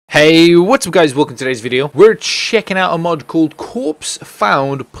Hey, what's up guys, welcome to today's video. We're checking out a mod called Corpse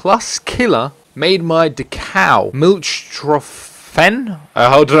Found Plus Killer made by Decal Milchtrofen. I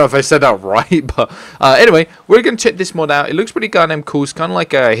don't know if I said that right, but anyway, we're going to check this mod out. It looks pretty goddamn cool. It's kind of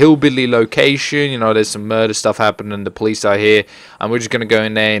like a hillbilly location. You know, there's some murder stuff happening. The police are here, and we're just going to go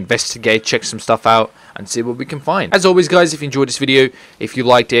in there, investigate, check some stuff out, and see what we can find. As always, guys, if you enjoyed this video, if you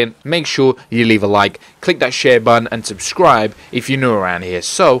liked it, make sure you leave a like, click that share button, and subscribe if you're new around here.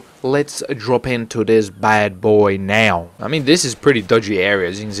 So, let's drop into this bad boy now. I mean, this is pretty dodgy area.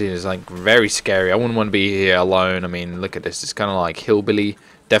 As you can see, it's like very scary. I wouldn't want to be here alone. I mean, look at this. It's kind of like hillbilly.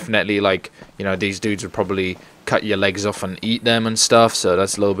 Definitely, like, you know, these dudes would probably cut your legs off and eat them and stuff, so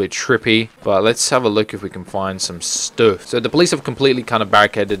that's a little bit trippy. But let's have a look if we can find some stuff. So the police have completely kind of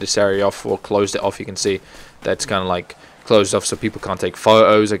barricaded this area off, or closed it off. You can see that's kind of like closed off so people can't take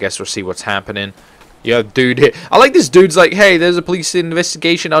photos, I guess, or see what's happening. You have dude here. I like this dude's like, hey, there's a police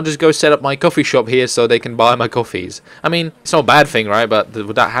investigation. I'll just go set up my coffee shop here so they can buy my coffees. I mean, it's not a bad thing, right? But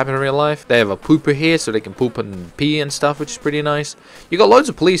would that happen in real life? They have a pooper here so they can poop and pee and stuff, which is pretty nice. You got loads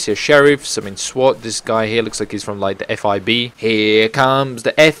of police here. Sheriffs, I mean, SWAT. This guy here looks like he's from like the FIB. Here comes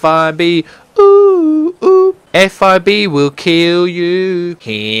the FIB. Ooh, ooh. FIB will kill you.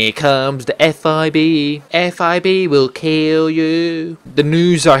 Here comes the FIB. FIB will kill you. The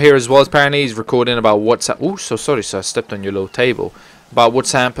news are here as well. Apparently he's recording about what's... Oh, so sorry, sir. I stepped on your little table. About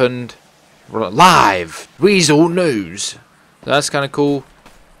what's happened. Live. Weasel News. That's kind of cool.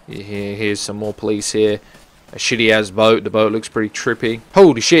 Here's some more police here. A shitty ass boat. The boat looks pretty trippy.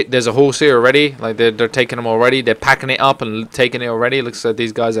 Holy shit, there's a horse here already. Like they're taking them already. They're packing it up and taking it already. Looks like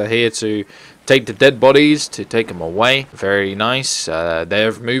these guys are here to take the dead bodies, to take them away. Very nice.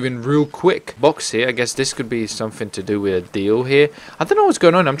 They're moving real quick. Box here. I guess this could be something to do with a deal here. I don't know what's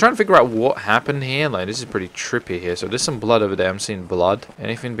going on. I'm trying to figure out what happened here. Like, this is pretty trippy here. So there's some blood over there. I'm seeing blood.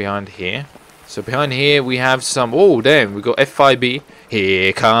 Anything behind here? So behind here we have some... Oh, damn. We got FIB.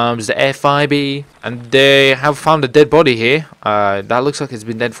 Here comes the FIB. And they have found a dead body here. That looks like it's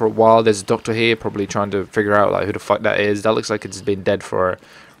been dead for a while. There's a doctor here probably trying to figure out like who the fuck that is. That looks like it's been dead for a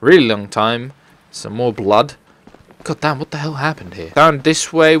really long time. Some more blood. God damn, what the hell happened here? Down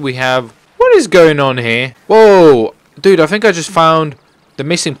this way we have... What is going on here? Whoa. Dude, I think I just found the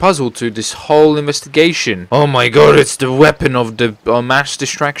missing puzzle to this whole investigation. Oh my god, it's the weapon of the mass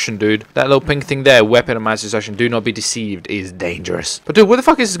distraction, dude. That little pink thing there, weapon of mass distraction, do not be deceived, is dangerous. But dude, what the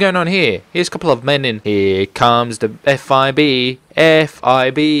fuck is going on here? Here's a couple of men in. Here comes the FIB.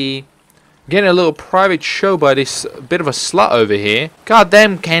 FIB. Getting a little private show by this bit of a slut over here. God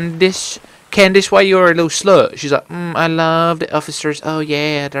damn, Candice. Candice, why you're a little slut? She's like, I love the officers. Oh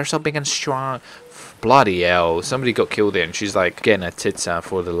yeah, they're so big and strong. Bloody hell, somebody got killed here and she's like getting her tits out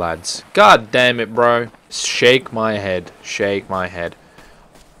for the lads. God damn it, bro. Shake my head. Shake my head.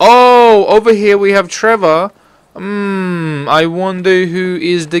 Oh, over here we have Trevor. I wonder who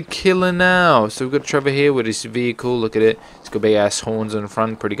is the killer now. So we've got Trevor here with his vehicle. Look at it. It's got big ass horns in the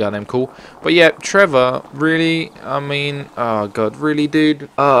front. Pretty goddamn cool. But yeah, Trevor, really, I mean, oh god, really, dude?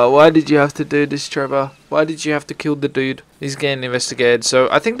 Why did you have to do this, Trevor? Why did you have to kill the dude? He's getting investigated. So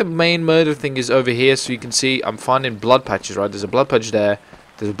I think the main murder thing is over here. So you can see I'm finding blood patches, right? There's a blood patch there.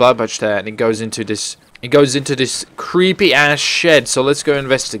 There's a blood patch there. And it goes into this... It goes into this creepy ass shed, so let's go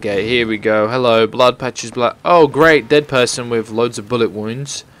investigate. Here we go. Hello, blood patches, blood. Oh, great, dead person with loads of bullet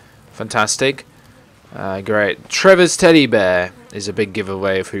wounds. Fantastic. Great. Trevor's teddy bear is a big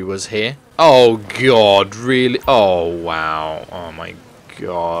giveaway of who was here. Oh god, really? Oh wow. Oh my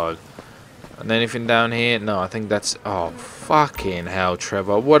god. And anything down here? No, I think that's... Oh fucking hell,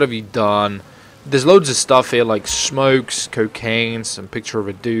 Trevor. What have you done? There's loads of stuff here, like smokes, cocaine, some picture of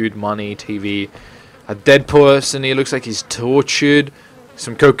a dude, money, TV. A dead person, he looks like he's tortured.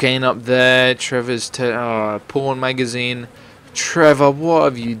 Some cocaine up there. Trevor's porn magazine. Trevor, what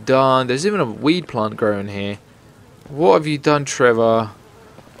have you done? There's even a weed plant growing here. What have you done, Trevor?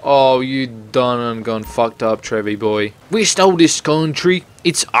 Oh, you done and gone fucked up, Trevor boy. We stole this country.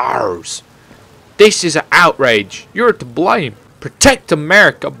 It's ours. This is an outrage. You're to blame. Protect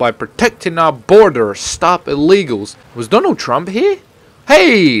America by protecting our border. Stop illegals. Was Donald Trump here?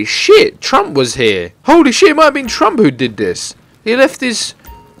 Hey, shit, Trump was here. Holy shit, it might have been Trump who did this. He left his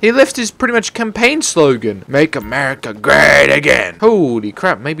pretty much campaign slogan. Make America great again. Holy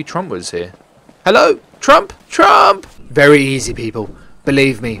crap, maybe Trump was here. Hello? Trump? Trump! Very easy, people.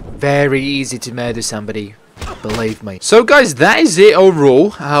 Believe me, very easy to murder somebody. Believe me. So guys, that is it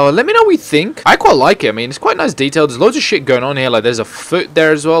overall. Let me know what you think. I quite like it. I mean, it's quite nice detailed. There's loads of shit going on here. Like, there's a foot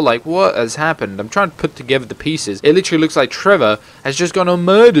there as well. Like, what has happened? I'm trying to put together the pieces. It literally looks like Trevor has just gone on a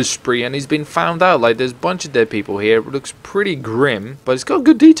murder spree and he's been found out. Like, there's a bunch of dead people here. It looks pretty grim, but it's got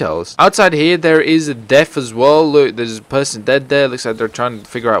good details. Outside here, there is a death as well. Look, there's a person dead there. Looks like they're trying to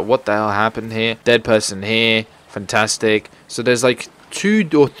figure out what the hell happened here. Dead person here. Fantastic. So there's like 2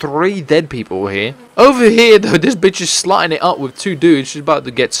 or 3 dead people here. Over here, though, this bitch is slotting it up with 2 dudes. She's about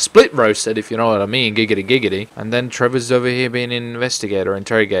to get split roasted, if you know what I mean. Giggity, giggity. And then Trevor's over here being investigated or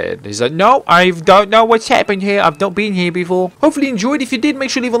interrogated. He's like, no, I don't know what's happened here. I've not been here before. Hopefully you enjoyed. If you did, make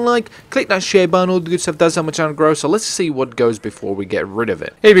sure to leave a like. Click that share button. All the good stuff does help my channel grow. So let's see what goes before we get rid of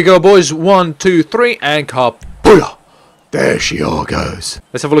it. Here we go, boys. 1, 2, 3, and kabooyah. There she all goes.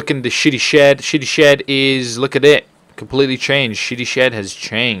 Let's have a look in the shitty shed. Shitty shed is, look at it. Completely changed. Shitty shed has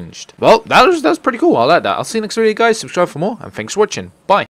changed. Well, that was pretty cool. I like that. I'll see you next video, guys. Subscribe for more, and thanks for watching. Bye.